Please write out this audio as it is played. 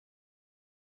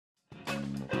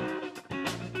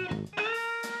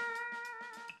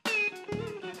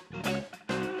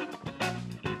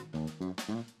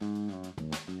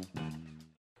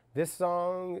This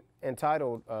song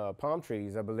entitled Palm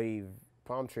Trees, I believe,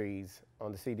 Palm Trees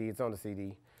on the CD. It's on the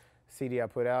CD I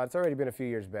put out. It's already been a few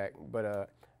years back, but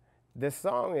this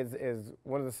song is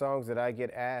one of the songs that I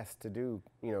get asked to do,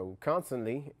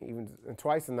 constantly, even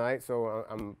twice a night. So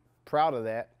I'm proud of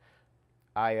that.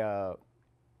 I,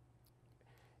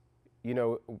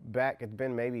 back it's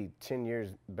been maybe 10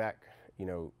 years back.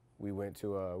 We went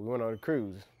on a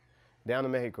cruise down to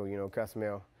Mexico.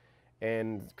 Cozumel,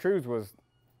 and cruise was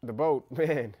the boat.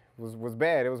 Man, was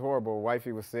bad. It was horrible.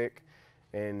 Wifey was sick.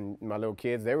 And my little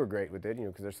kids, they were great with it,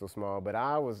 because they're so small. But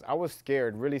I was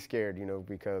scared, really scared,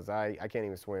 because I can't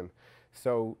even swim.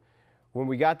 So when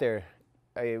we got there,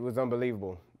 it was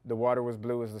unbelievable. The water was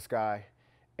blue as the sky,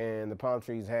 and the palm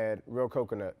trees had real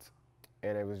coconuts.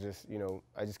 And it was just,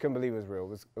 I just couldn't believe it was real.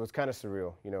 It was kind of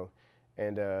surreal,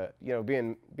 And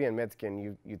being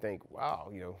Mexican, you think,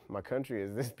 wow, my country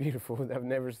is this beautiful. I've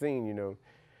never seen,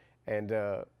 And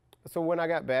so when I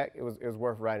got back, it was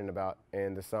worth writing about,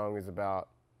 and the song is about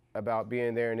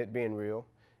being there and it being real,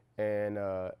 and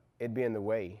it being the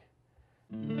way.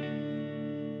 I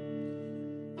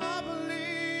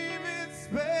believe it's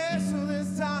special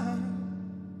this time.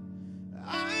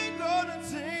 I ain't gonna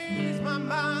change my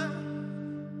mind.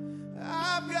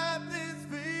 I've got this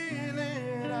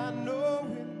feeling, I know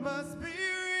it must be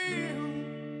real.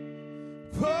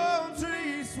 Palm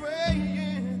trees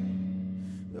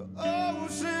swaying, the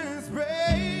ocean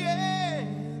spraying,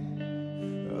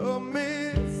 a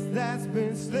mist that's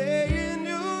been slaying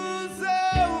your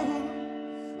soul.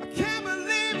 I can't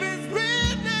believe it's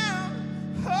real now.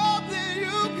 Hope that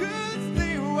you could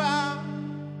stay a while.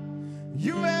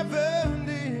 You have earned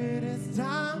it. It's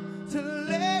time to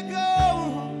let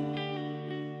go.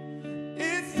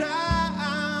 It's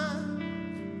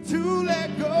time to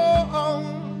let go.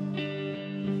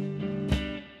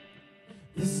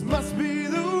 This must be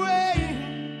the way.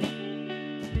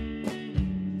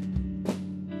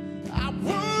 I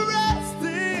won't rest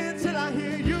until I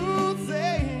hear you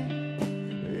say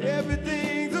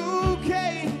everything's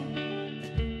okay.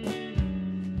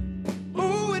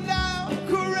 Ooh, and I'll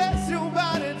caress your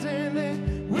body gently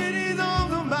with his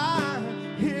arms of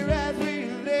mine here as we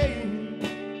lay.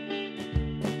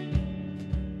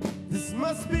 This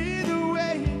must be the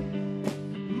way.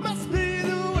 Must be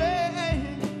the way.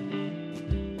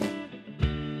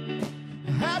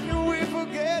 How can we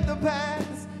forget the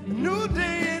past? A new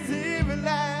day is here at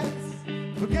last.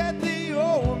 Forget the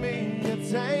old me, the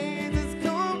change has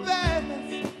come fast.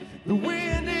 The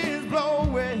wind is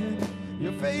blowing,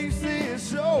 your face is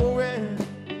showing.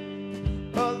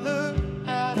 A look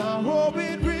and I hope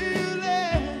it will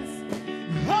last.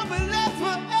 Hope it lasts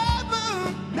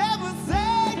forever, never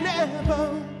say never.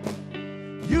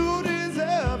 You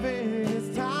deserve it,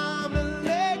 it's time to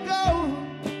let go.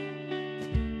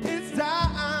 It's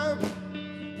time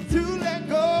to let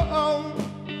go.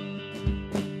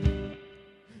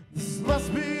 This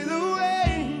must be the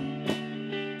way.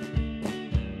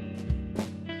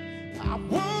 I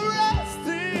won't rest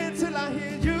until I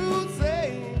hear you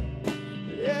say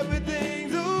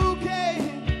everything's okay.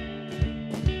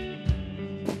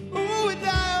 Ooh, and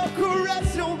I'll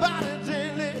caress your body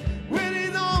gently with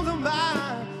his arms of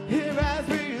mine here as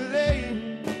we lay.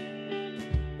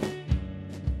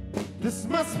 This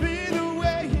must be the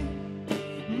way.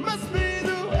 Must be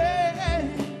the way.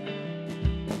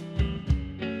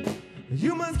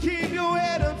 You must keep your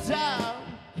head up, child,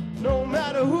 no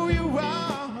matter who you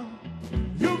are.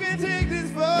 You can take this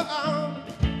far.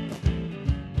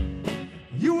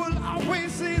 You will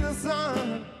always see the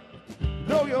sun.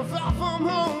 Though you're far from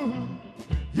home,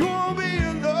 you won't be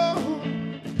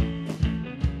alone.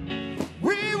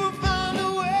 We will find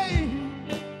a way.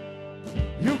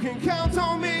 You can count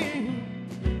on me.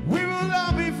 We will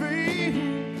all be free.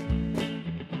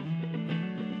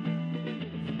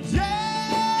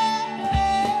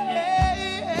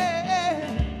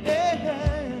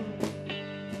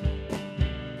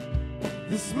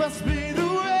 This must be the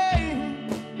way.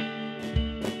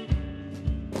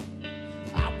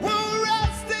 I won't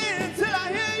rest until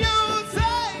I hear you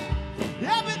say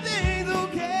everything's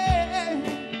okay.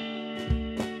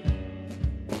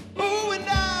 Ooh, and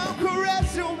I'll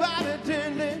caress your body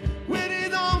gently with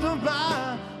his arms of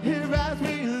mine here as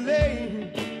we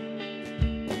lay.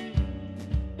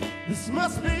 This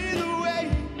must be the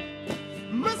way.